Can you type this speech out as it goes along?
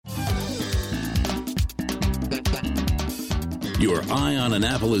Your Eye on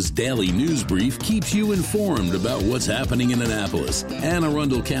Annapolis daily news brief keeps you informed about what's happening in Annapolis, Anne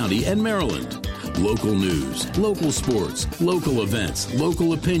Arundel County, and Maryland. Local news, local sports, local events,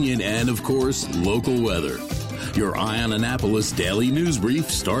 local opinion, and, of course, local weather. Your Eye on Annapolis daily news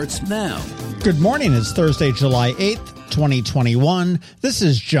brief starts now. Good morning. It's Thursday, July 8th, 2021. This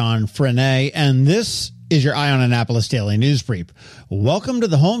is John Frenaye, and this is your Eye on Annapolis daily news brief. Welcome to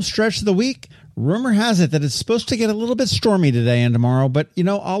the home stretch of the week. Rumor has it that it's supposed to get a little bit stormy today and tomorrow, but,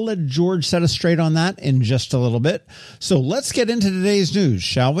 I'll let George set us straight on that in just a little bit. So let's get into today's news,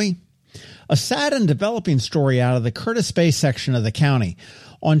 shall we? A sad and developing story out of the Curtis Bay section of the county.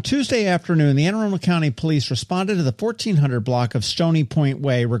 On Tuesday afternoon, the Anne Arundel County Police responded to the 1400 block of Stony Point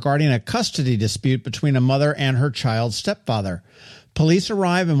Way regarding a custody dispute between a mother and her child's stepfather. Police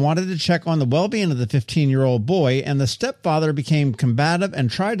arrived and wanted to check on the well-being of the 15-year-old boy, and the stepfather became combative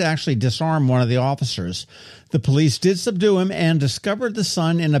and tried to actually disarm one of the officers. The police did subdue him and discovered the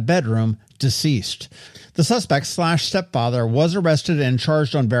son in a bedroom, deceased. The suspect / stepfather was arrested and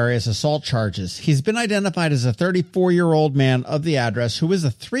charged on various assault charges. He's been identified as a 34-year-old man of the address who is a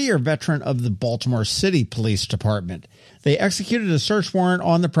 3-year veteran of the Baltimore City Police Department. They executed a search warrant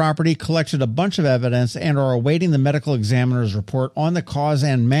on the property, collected a bunch of evidence, and are awaiting the medical examiner's report on the cause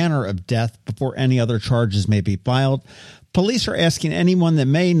and manner of death before any other charges may be filed. Police are asking anyone that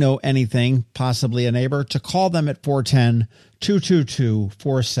may know anything, possibly a neighbor, to call them at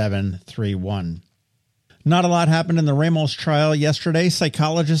 410-222-4731. Not a lot happened in the Ramos trial yesterday.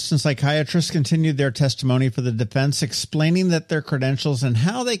 Psychologists and psychiatrists continued their testimony for the defense, explaining that their credentials and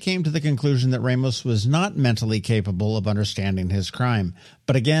how they came to the conclusion that Ramos was not mentally capable of understanding his crime.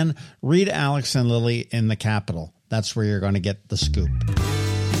 But again, read Alex and Lily in the Capitol. That's where you're going to get the scoop.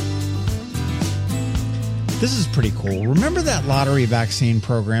 This is pretty cool. Remember that lottery vaccine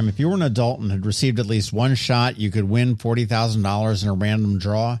program? If you were an adult and had received at least one shot, you could win $40,000 in a random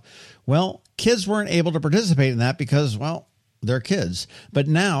draw. Well, kids weren't able to participate in that because, they're kids. But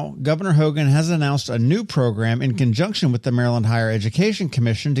now, Governor Hogan has announced a new program in conjunction with the Maryland Higher Education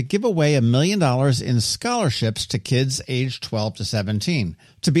Commission to give away $1 million in scholarships to kids aged 12 to 17.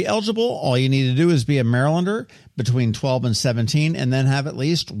 To be eligible, all you need to do is be a Marylander between 12 and 17 and then have at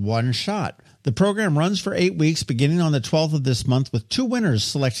least one shot. The program runs for 8 weeks, beginning on the 12th of this month, with 2 winners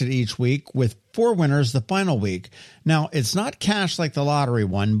selected each week, with 4 winners the final week. Now, it's not cash like the lottery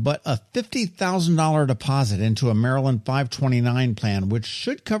one, but a $50,000 deposit into a Maryland 529 plan, which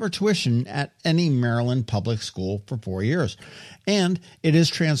should cover tuition at any Maryland public school for 4 years. And it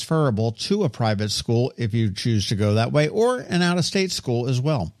is transferable to a private school if you choose to go that way, or an out-of-state school as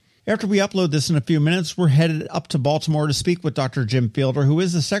well. After we upload this in a few minutes, we're headed up to Baltimore to speak with Dr. Jim Fielder, who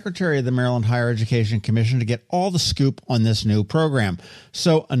is the Secretary of the Maryland Higher Education Commission, to get all the scoop on this new program.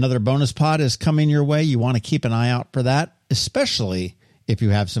 So another bonus pod is coming your way. You want to keep an eye out for that, especially if you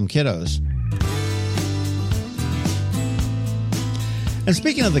have some kiddos. And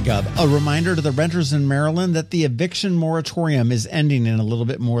speaking of the Gov, a reminder to the renters in Maryland that the eviction moratorium is ending in a little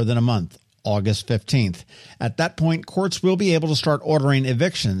bit more than a month. August 15th. At that point, courts will be able to start ordering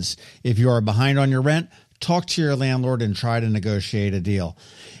evictions. If you are behind on your rent, talk to your landlord and try to negotiate a deal.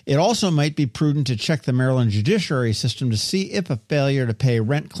 It also might be prudent to check the Maryland judiciary system to see if a failure to pay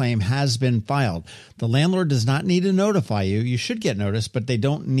rent claim has been filed. The landlord does not need to notify you. You should get notice, but they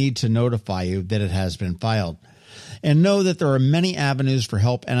don't need to notify you that it has been filed. And know that there are many avenues for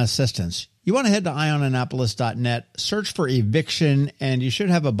help and assistance. You want to head to eyeonannapolis.net, search for eviction, and you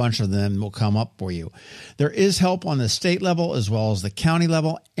should have a bunch of them that will come up for you. There is help on the state level as well as the county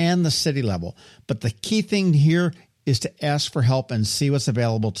level and the city level. But the key thing here is to ask for help and see what's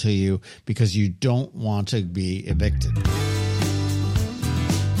available to you, because you don't want to be evicted.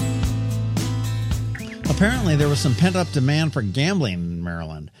 Apparently, there was some pent-up demand for gambling in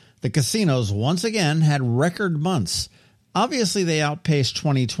Maryland. The casinos once again had record months. Obviously, they outpaced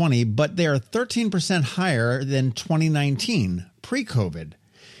 2020, but they are 13% higher than 2019, pre-COVID.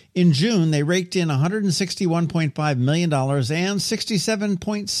 In June, they raked in $161.5 million, and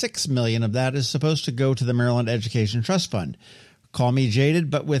 $67.6 million of that is supposed to go to the Maryland Education Trust Fund. Call me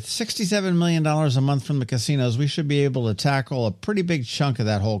jaded, but with $67 million a month from the casinos, we should be able to tackle a pretty big chunk of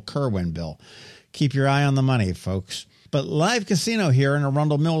that whole Kerwin bill. Keep your eye on the money, folks. But Live Casino here in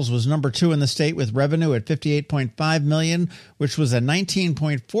Arundel Mills was number 2 in the state with revenue at $58.5 million, which was a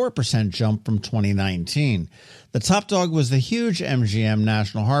 19.4% jump from 2019. The top dog was the huge MGM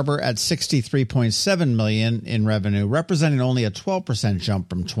National Harbor at $63.7 million in revenue, representing only a 12% jump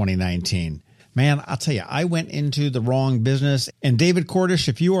from 2019. Man, I'll tell you, I went into the wrong business. And David Cordish,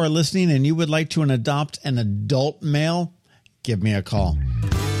 if you are listening and you would like to adopt an adult male, give me a call.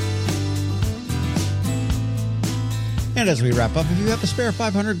 And as we wrap up, if you have a spare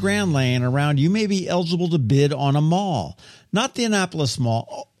 $500,000 laying around, you may be eligible to bid on a mall. Not the Annapolis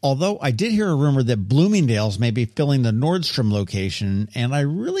Mall, although I did hear a rumor that Bloomingdale's may be filling the Nordstrom location, and I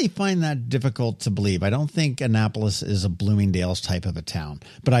really find that difficult to believe. I don't think Annapolis is a Bloomingdale's type of a town,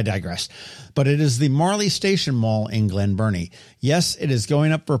 but I digress. But it is the Marley Station Mall in Glen Burnie. Yes, it is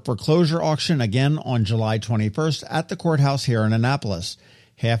going up for foreclosure auction again on July 21st at the courthouse here in Annapolis.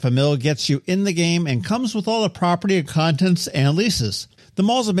 $500,000 gets you in the game and comes with all the property and contents and leases. The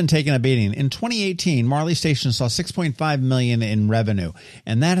malls have been taking a beating. In 2018, Marley Station saw $6.5 million in revenue,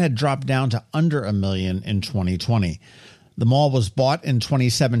 and that had dropped down to under $1 million in 2020. The mall was bought in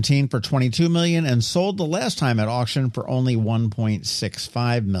 2017 for $22 million and sold the last time at auction for only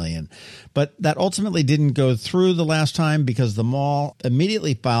 $1.65 million. But that ultimately didn't go through the last time because the mall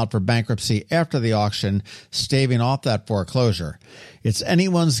immediately filed for bankruptcy after the auction, staving off that foreclosure. It's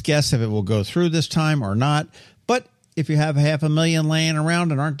anyone's guess if it will go through this time or not, but if you have $500,000 laying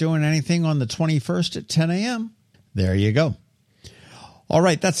around and aren't doing anything on the 21st at 10 a.m., there you go. All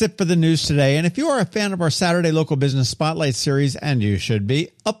right, that's it for the news today. And if you are a fan of our Saturday Local Business Spotlight series, and you should be,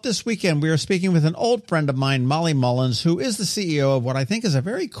 up this weekend we are speaking with an old friend of mine, Molly Mullins, who is the CEO of what I think is a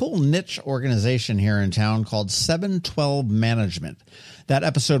very cool niche organization here in town called 712 Management. That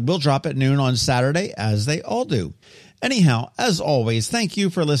episode will drop at noon on Saturday, as they all do. Anyhow, as always, thank you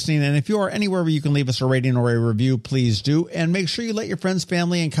for listening. And if you are anywhere where you can leave us a rating or a review, please do. And make sure you let your friends,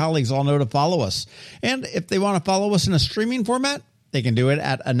 family, and colleagues all know to follow us. And if they want to follow us in a streaming format, they can do it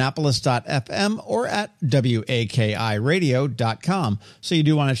at Annapolis.fm or at WAKIRadio.com. So you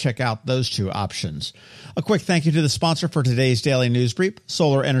do want to check out those two options. A quick thank you to the sponsor for today's Daily News Brief,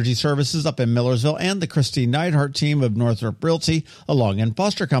 Solar Energy Services up in Millersville, and the Christine Neidhart team of Northrop Realty along in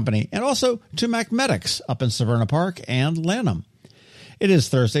Foster Company, and also to Macmedics up in Severna Park and Lanham. It is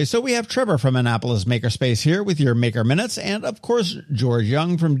Thursday, so we have Trevor from Annapolis Makerspace here with your Maker Minutes, and of course, George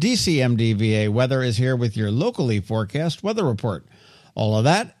Young from DCMDVA Weather is here with your locally forecast weather report. All of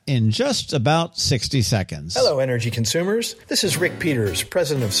that in just about 60 seconds. Hello, energy consumers. This is Rick Peters,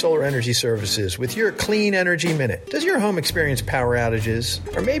 president of Solar Energy Services, with your Clean Energy Minute. Does your home experience power outages?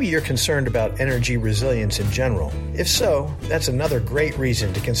 Or maybe you're concerned about energy resilience in general? If so, that's another great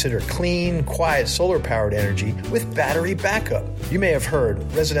reason to consider clean, quiet solar-powered energy with battery backup. You may have heard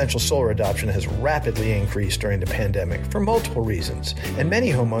residential solar adoption has rapidly increased during the pandemic for multiple reasons, and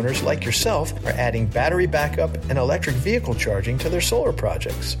many homeowners, like yourself, are adding battery backup and electric vehicle charging to their solar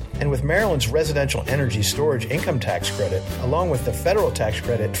projects. And with Maryland's residential energy storage income tax credit, along with the federal tax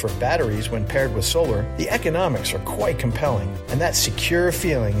credit for batteries when paired with solar, the economics are quite compelling, and that secure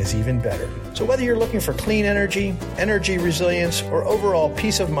feeling is even better. So whether you're looking for clean energy, energy resilience, or overall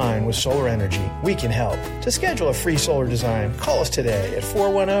peace of mind with solar energy, we can help. To schedule a free solar design, call us today at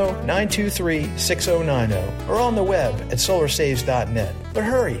 410-923-6090 or on the web at solarsaves.net. But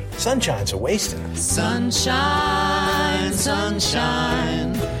hurry, sunshine's a-wasting. Sunshine,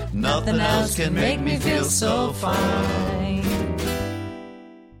 sunshine, nothing else can make me feel so fine.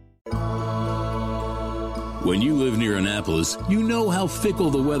 When you live near Annapolis, you know how fickle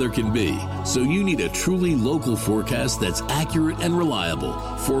the weather can be. So you need a truly local forecast that's accurate and reliable.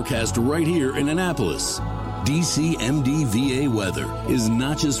 Forecast right here in Annapolis. DCMDVA Weather is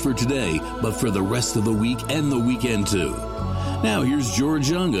not just for today, but for the rest of the week and the weekend too. Now here's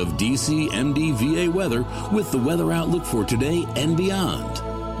George Young of DCMDVA Weather with the weather outlook for today and beyond.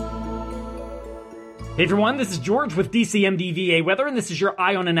 Hey everyone, this is George with DCMDVA Weather, and this is your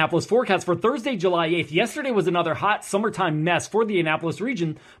Eye on Annapolis forecast for Thursday, July 8th. Yesterday was another hot summertime mess for the Annapolis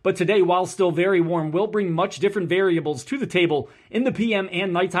region, but today, while still very warm, will bring much different variables to the table in the PM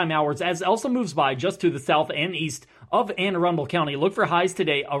and nighttime hours as Elsa moves by just to the south and east of Anne Arundel County. Look for highs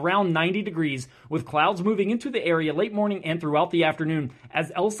today around 90 degrees with clouds moving into the area late morning and throughout the afternoon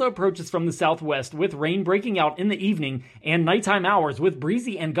as Elsa approaches from the southwest with rain breaking out in the evening and nighttime hours with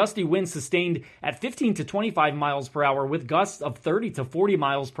breezy and gusty winds sustained at 15 to 25 miles per hour with gusts of 30 to 40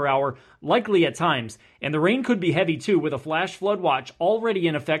 miles per hour likely at times. And the rain could be heavy too with a flash flood watch already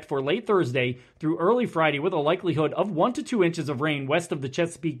in effect for late Thursday through early Friday with a likelihood of 1 to 2 inches of rain west of the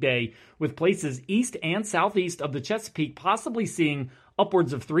Chesapeake Bay with places east and southeast of the Chesapeake possibly seeing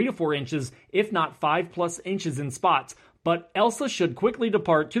upwards of 3 to 4 inches, if not 5+ inches in spots. But Elsa should quickly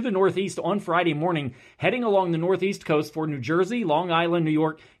depart to the northeast on Friday morning, heading along the northeast coast for New Jersey, Long Island, New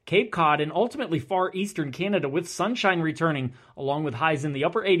York, Cape Cod, and ultimately far eastern Canada with sunshine returning, along with highs in the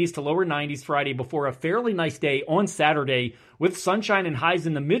upper 80s to lower 90s Friday before a fairly nice day on Saturday, with sunshine and highs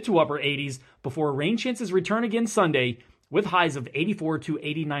in the mid to upper 80s before rain chances return again Sunday, with highs of 84 to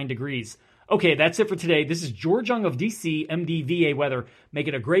 89 degrees. Okay, that's it for today. This is George Young of DC MDVA Weather. Make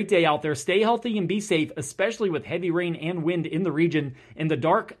it a great day out there. Stay healthy and be safe, especially with heavy rain and wind in the region in the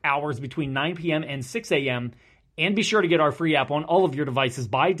dark hours between 9 p.m. and 6 a.m. And be sure to get our free app on all of your devices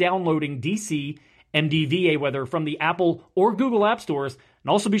by downloading DC MDVA Weather from the Apple or Google App Stores. And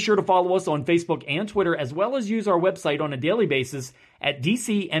also be sure to follow us on Facebook and Twitter, as well as use our website on a daily basis at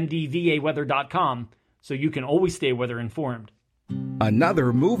dcmdvaweather.com so you can always stay weather informed.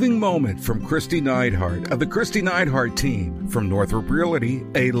 Another moving moment from Christy Neidhart of the Christy Neidhart team from Northrop Realty,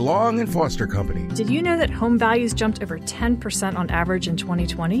 a Long and Foster company. Did you know that home values jumped over 10% on average in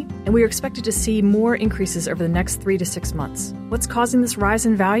 2020? And we are expected to see more increases over the next 3 to 6 months. What's causing this rise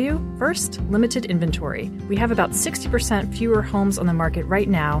in value? First, limited inventory. We have about 60% fewer homes on the market right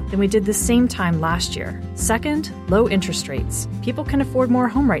now than we did the same time last year. Second, low interest rates. People can afford more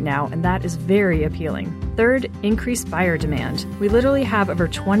home right now, and that is very appealing. Third, increased buyer demand. We literally have over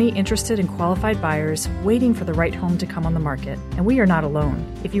 20 interested and qualified buyers waiting for the right home to come on the market, and we are not alone.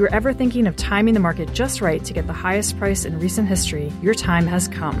 If you are ever thinking of timing the market just right to get the highest price in recent history, your time has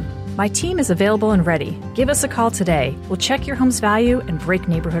come. My team is available and ready. Give us a call today. We'll check your home's value and break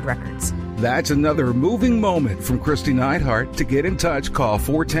neighborhood records. That's another moving moment from Christy Neidhart. To get in touch, call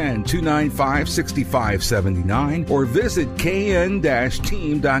 410-295-6579 or visit kn-team.com.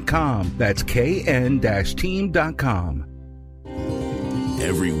 That's kn-team.com.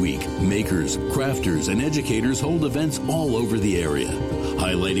 Every week, makers, crafters, and educators hold events all over the area.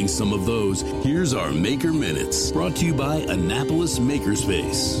 Highlighting some of those, here's our Maker Minutes, brought to you by Annapolis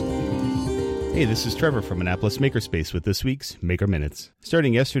Makerspace. Hey, this is Trevor from Annapolis Makerspace with this week's Maker Minutes.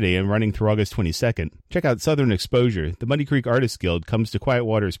 Starting yesterday and running through August 22nd, check out Southern Exposure. The Muddy Creek Artists Guild comes to Quiet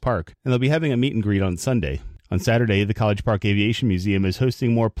Waters Park, and they'll be having a meet and greet on Sunday. On Saturday, the College Park Aviation Museum is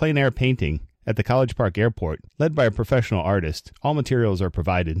hosting more plein air painting at the College Park Airport, led by a professional artist. All materials are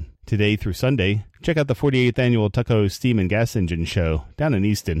provided. Today through Sunday, check out the 48th Annual Tuckahoe Steam and Gas Engine Show down in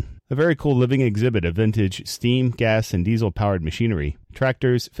Easton. A very cool living exhibit of vintage steam, gas, and diesel-powered machinery,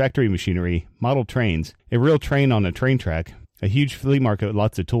 tractors, factory machinery, model trains, a real train on a train track, a huge flea market with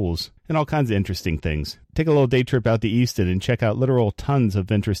lots of tools, and all kinds of interesting things. Take a little day trip out to Easton and check out literal tons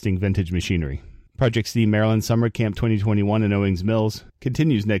of interesting vintage machinery. Project Steam Maryland Summer Camp 2021 in Owings Mills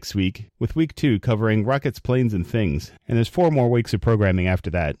continues next week, with Week 2 covering rockets, planes, and things. And there's 4 more weeks of programming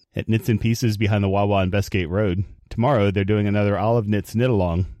after that. At Knits and Pieces behind the Wawa on Bestgate Road, tomorrow they're doing another Olive Knits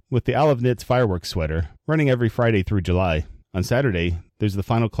knit-along with the Olive Knits fireworks sweater, running every Friday through July. On Saturday, there's the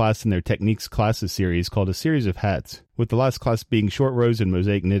final class in their Techniques Classes series called A Series of Hats, with the last class being short rows and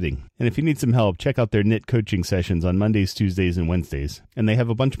mosaic knitting. And if you need some help, check out their knit coaching sessions on Mondays, Tuesdays, and Wednesdays. And they have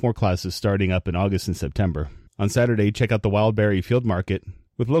a bunch more classes starting up in August and September. On Saturday, check out the Wildberry Field Market,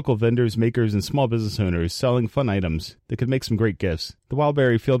 with local vendors, makers, and small business owners selling fun items that could make some great gifts. The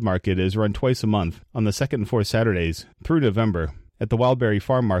Wildberry Field Market is run twice a month on the second and fourth Saturdays through November at the Wildberry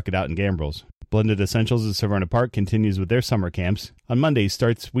Farm Market out in Gambrels. Blended Essentials at Severna Park continues with their summer camps. On Monday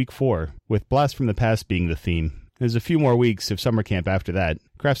starts Week 4, with Blast from the Past being the theme. There's a few more weeks of summer camp after that.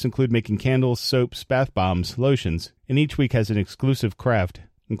 Crafts include making candles, soaps, bath bombs, lotions, and each week has an exclusive craft,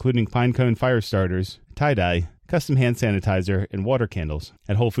 including pine cone fire starters, tie-dye, custom hand sanitizer, and water candles.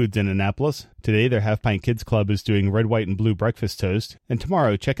 At Whole Foods in Annapolis, today their Half Pint Kids Club is doing red, white, and blue breakfast toast, and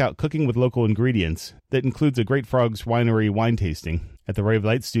tomorrow check out Cooking with Local Ingredients that includes a Great Frogs Winery wine tasting. At the Ray of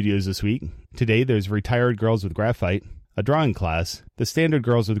Light Studios this week, today there's Retired Girls with Graphite, a drawing class. The standard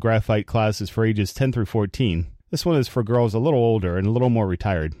Girls with Graphite class is for ages 10 through 14. This one is for girls a little older and a little more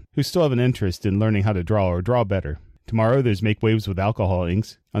retired, who still have an interest in learning how to draw or draw better. Tomorrow there's Make Waves with Alcohol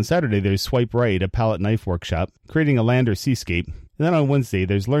inks. On Saturday there's Swipe Right, a palette knife workshop, creating a land or seascape. And then on Wednesday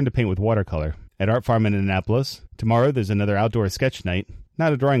there's Learn to Paint with Watercolor. At Art Farm in Annapolis, tomorrow there's another outdoor sketch night.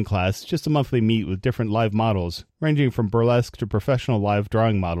 Not a drawing class, just a monthly meet with different live models, ranging from burlesque to professional live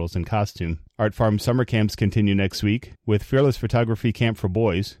drawing models in costume. Art Farm summer camps continue next week with Fearless Photography Camp for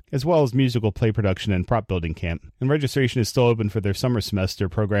boys, as well as musical play production and prop building camp. And registration is still open for their summer semester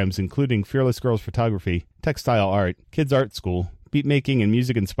programs including Fearless Girls Photography, Textile Art, Kids Art School, Beat Making and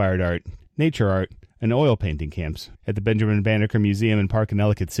Music-Inspired Art, Nature Art, and oil painting camps. At the Benjamin Banneker Museum and Park in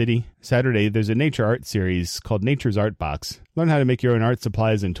Ellicott City, Saturday there's a nature art series called Nature's Art Box. Learn how to make your own art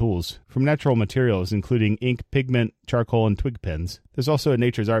supplies and tools from natural materials including ink, pigment, charcoal, and twig pens. There's also a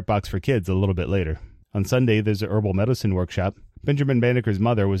Nature's Art Box for kids a little bit later. On Sunday there's a herbal medicine workshop. Benjamin Banneker's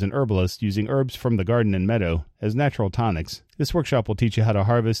mother was an herbalist using herbs from the garden and meadow as natural tonics. This workshop will teach you how to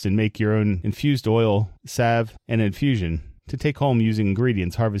harvest and make your own infused oil, salve, and infusion to take home using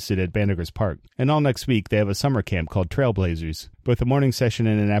ingredients harvested at Banneker's Park. And all next week, they have a summer camp called Trailblazers, both a morning session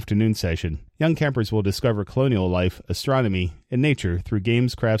and an afternoon session. Young campers will discover colonial life, astronomy, and nature through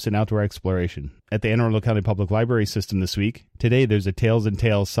games, crafts, and outdoor exploration. At the Anne Arundel County Public Library System this week, today there's a Tales and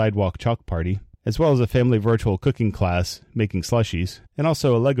Tales sidewalk chalk party, as well as a family virtual cooking class, making slushies, and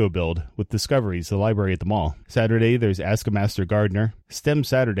also a Lego build with Discoveries, the library at the mall. Saturday, there's Ask a Master Gardener, STEM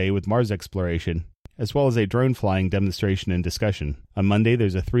Saturday with Mars exploration, as well as a drone flying demonstration and discussion. On Monday,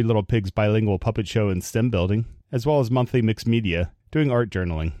 there's a Three Little Pigs bilingual puppet show and STEM building, as well as monthly mixed media, doing art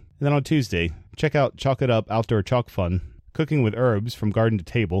journaling. And then on Tuesday, check out Chalk It Up Outdoor Chalk Fun, cooking with herbs from garden to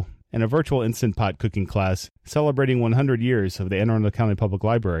table, and a virtual Instant Pot cooking class celebrating 100 years of the Anne Arundel County Public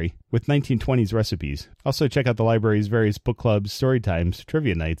Library with 1920s recipes. Also check out the library's various book clubs, story times,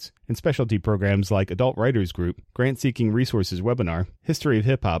 trivia nights, and specialty programs like Adult Writers Group, Grant Seeking Resources Webinar, History of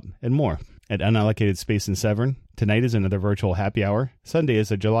Hip Hop, and more. At Unallocated Space in Severn, tonight is another virtual happy hour. Sunday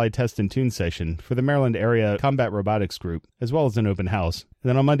is a July test and tune session for the Maryland Area Combat Robotics Group, as well as an open house. And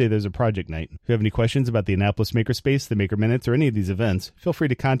then on Monday, there's a project night. If you have any questions about the Annapolis Makerspace, the Maker Minutes, or any of these events, feel free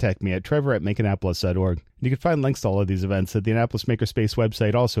to contact me at trevor@makeannapolis.org. You can find links to all of these events at the Annapolis Makerspace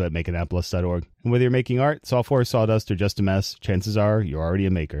website, also at makeannapolis.org. And whether you're making art, software, sawdust, or just a mess, chances are you're already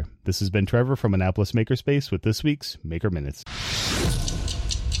a maker. This has been Trevor from Annapolis Makerspace with this week's Maker Minutes.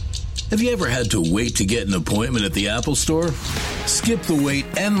 Have you ever had to wait to get an appointment at the Apple Store? Skip the wait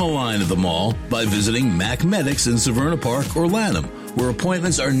and the line at the mall by visiting Mac Medics in Severna Park or Lanham, where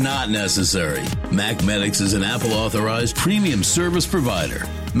appointments are not necessary. Mac Medics is an Apple-authorized premium service provider.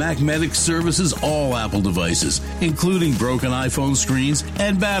 Mac Medics services all Apple devices, including broken iPhone screens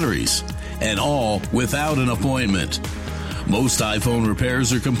and batteries, and all without an appointment. Most iPhone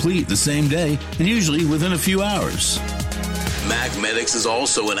repairs are complete the same day and usually within a few hours. Mac Medics is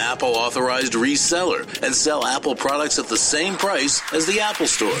also an Apple-authorized reseller and sell Apple products at the same price as the Apple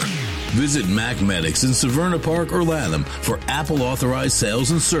Store. Visit Mac Medics in Severna Park or Lanham for Apple-authorized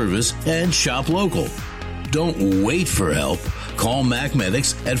sales and service and shop local. Don't wait for help. Call Mac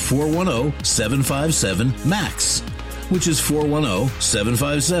Medics at 410-757-MAX, which is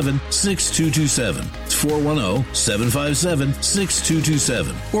 410-757-6227. It's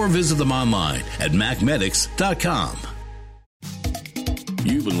 410-757-6227. Or visit them online at macmedics.com.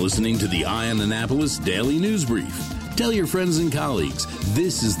 You've been listening to the Eye on Annapolis Daily News Brief. Tell your friends and colleagues,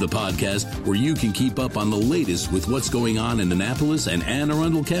 this is the podcast where you can keep up on the latest with what's going on in Annapolis and Anne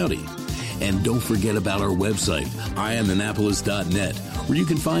Arundel County. And don't forget about our website, eyeonannapolis.net, where you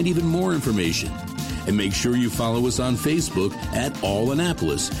can find even more information. And make sure you follow us on Facebook at All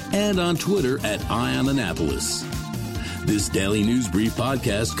Annapolis and on Twitter at Eye on Annapolis. This Daily News Brief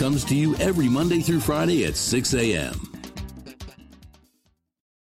podcast comes to you every Monday through Friday at 6 a.m.